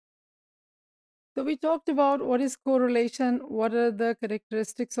So we talked about what is correlation, what are the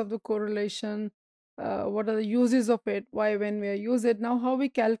characteristics of the correlation, what are the uses of it, why when we use it, now how we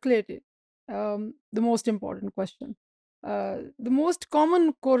calculate it. The most important question. The most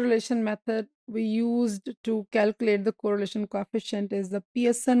common correlation method we used to calculate the correlation coefficient is the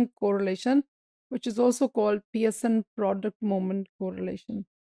Pearson correlation, which is also called Pearson product moment correlation.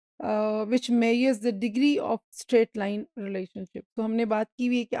 which measures the degree of straight line relationship. तो हमने बात की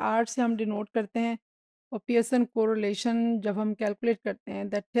हुई है कि R से हम denote करते हैं और पियर्सन कोरिलेशन जब हम कैलकुलेट करते हैं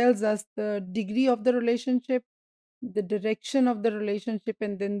that tells us the degree of the relationship, the direction of the relationship,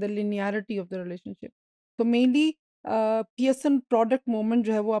 and then the linearity of the relationship. तो मेनली पियर्सन प्रोडक्ट मोमेंट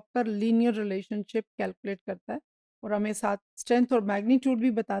जो है वो आपका लीनियर रिलेशनशिप कैलकुलेट करता है और हमें साथ स्ट्रेंथ और मैग्नीट्यूड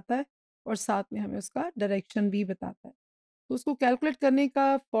भी बताता है और साथ में हमें उसका डायरेक्शन भी बताता है। तो उसको कैलकुलेट करने का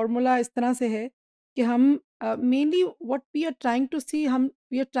फॉर्मूला इस तरह से है कि हम mainly what we are trying to सी, हम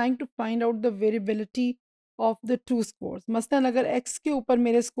we are trying to find out the variability of the two scores. मसलन अगर एक्स के ऊपर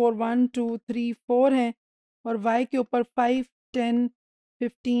मेरे स्कोर 1 2 3 4 हैं और वाई के ऊपर 5 10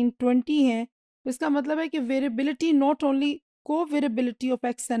 15 20 हैं, तो इसका मतलब है कि वेरिएबिलिटी नॉट ओनली को variability of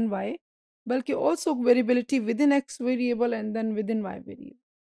x and Y, बल्कि also variability with in x variable and then with in Y variable.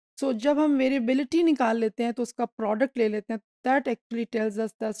 सो जब हम वेरिएबिलिटी निकाल लेते हैं तो उसका प्रोडक्ट ले लेते हैं, that actually tells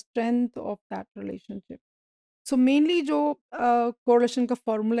us the strength of that relationship. So mainly जो कोरिलेशन का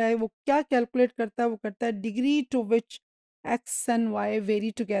फॉर्मूला है वो क्या कैलकुलेट करता है, वो करता है degree to which x and Y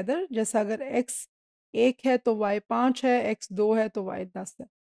very together. जैसा अगर एक्स 1 है तो वाई 5 है, एक्स 2 है तो वाई 10 है।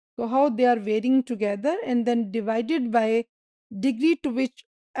 तो how they are varying together and then divided by degree to which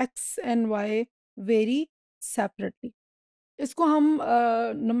x and Y very separately. इसको हम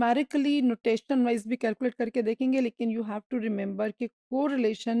न्यूमेरिकली नोटेशन वाइज भी कैलकुलेट करके देखेंगे, लेकिन यू हैव टू रिमेंबर कि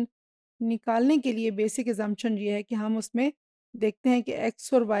कोरिलेशन निकालने के लिए बेसिक अजम्पशन ये है कि हम उसमें देखते हैं कि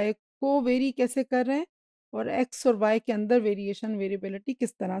एक्स और वाई को वेरी कैसे कर रहे हैं और एक्स और वाई के अंदर वेरिएशन वेरिएबिलिटी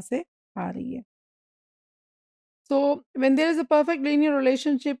किस तरह से आ रही है। So, when there is a perfect linear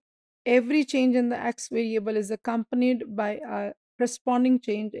relationship, every change in the x variable is accompanied by a corresponding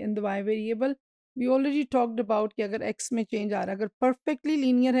change in the y variable. We already talked about कि अगर x में change आ रहा है, अगर perfectly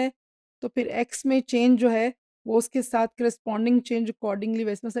linear है तो फिर x में change जो है वो उसके साथ corresponding change accordingly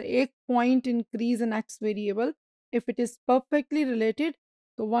वैसे मतलब एक point increase in x variable, if it is perfectly related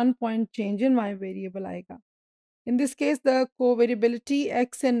तो 1 point change in y variable आएगा। In this case, the covariability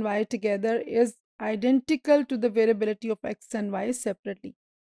x and y together is identical to the variability of x and y separately.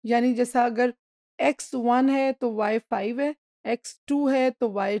 यानी जैसा अगर x 1 है तो y 5 है, x 2 है तो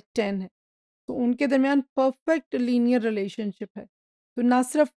y 10 है, तो उनके दरमियान परफेक्ट लीनियर रिलेशनशिप है। तो ना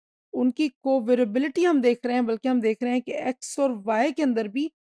सिर्फ उनकी कोवेरिएबिलिटी हम देख रहे हैं, बल्कि हम देख रहे हैं कि x और y के अंदर भी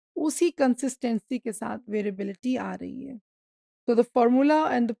उसी कंसिस्टेंसी के साथ वेरिएबिलिटी आ रही है। तो the formula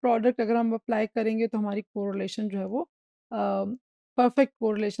and the product अगर हम अप्लाई करेंगे तो हमारी कोरिलेशन जो है वो परफेक्ट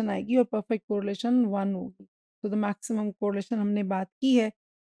कोरिलेशन आएगी और परफेक्ट कोरिलेशन 1 होगी। तो द मैक्सिमम कोरिलेशन हमने बात की है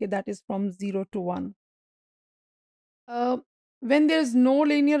कि that is from 0 to 1। When there is no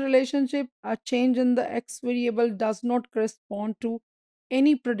linear relationship, a change in the x variable does not correspond to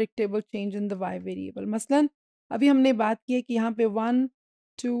any predictable change in the y variable. मसलन अभी हमने बात की है कि यहाँ पे 1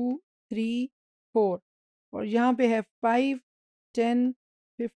 2 3 4 और यहाँ पे है 5 10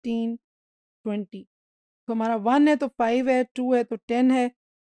 15 20। तो हमारा 1 है तो 5 है, 2 है तो 10 है,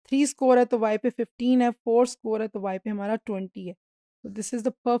 3 स्कोर है तो y पे 15 है, 4 स्कोर है तो y पे हमारा 20 है। तो this is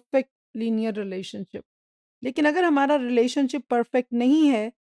the perfect linear relationship. लेकिन अगर हमारा रिलेशनशिप परफेक्ट नहीं है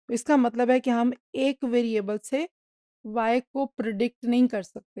तो इसका मतलब है कि हम एक वेरिएबल से y को प्रिडिक्ट नहीं कर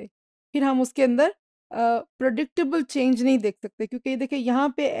सकते, फिर हम उसके अंदर प्रिडिक्टेबल चेंज नहीं देख सकते, क्योंकि देखिए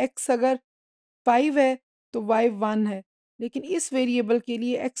यहाँ पे x अगर 5 है तो y 1 है, लेकिन इस वेरिएबल के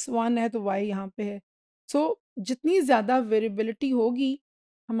लिए x 1 है तो y यहाँ पे है। सो जितनी ज़्यादा वेरिएबिलिटी होगी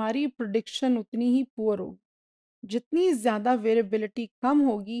हमारी प्रिडिक्शन उतनी ही पुअर होगी, जितनी ज़्यादा वेरिएबिलिटी कम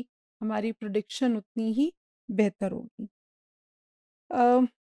होगी हमारी प्रिडिक्शन उतनी ही बेहतर होगी।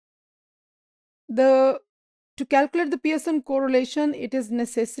 The To calculate the Pearson correlation, it is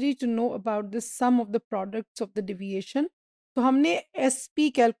necessary to know about the sum of the products of the deviation. तो हमने SP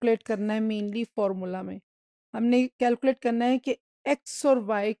कैलकुलेट करना है मेनली फॉर्मूला में। हमने कैलकुलेट करना है कि x और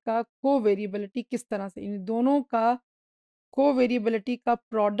y का कोवेरिएबिलिटी किस तरह से, इन दोनों का कोवेरिएबिलिटी का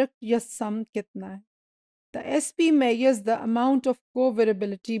प्रोडक्ट या सम कितना है। The SP measures the amount of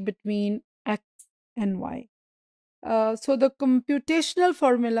covariability between x and y. So the computational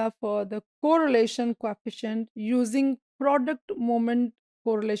formula for the correlation coefficient using product moment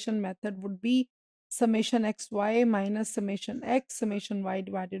correlation method would be summation xy minus summation x summation y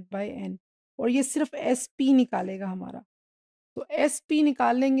divided by n, और ये सिर्फ SP निकालेगा हमारा। तो SP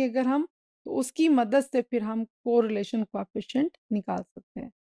निकाल लेंगे अगर हम तो उसकी मदद से फिर हम कोरिलेशन कोएफिशिएंट निकाल सकते हैं.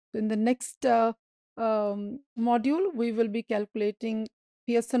 तो in the next module we will be calculating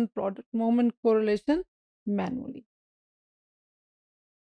Pearson product moment correlation manually.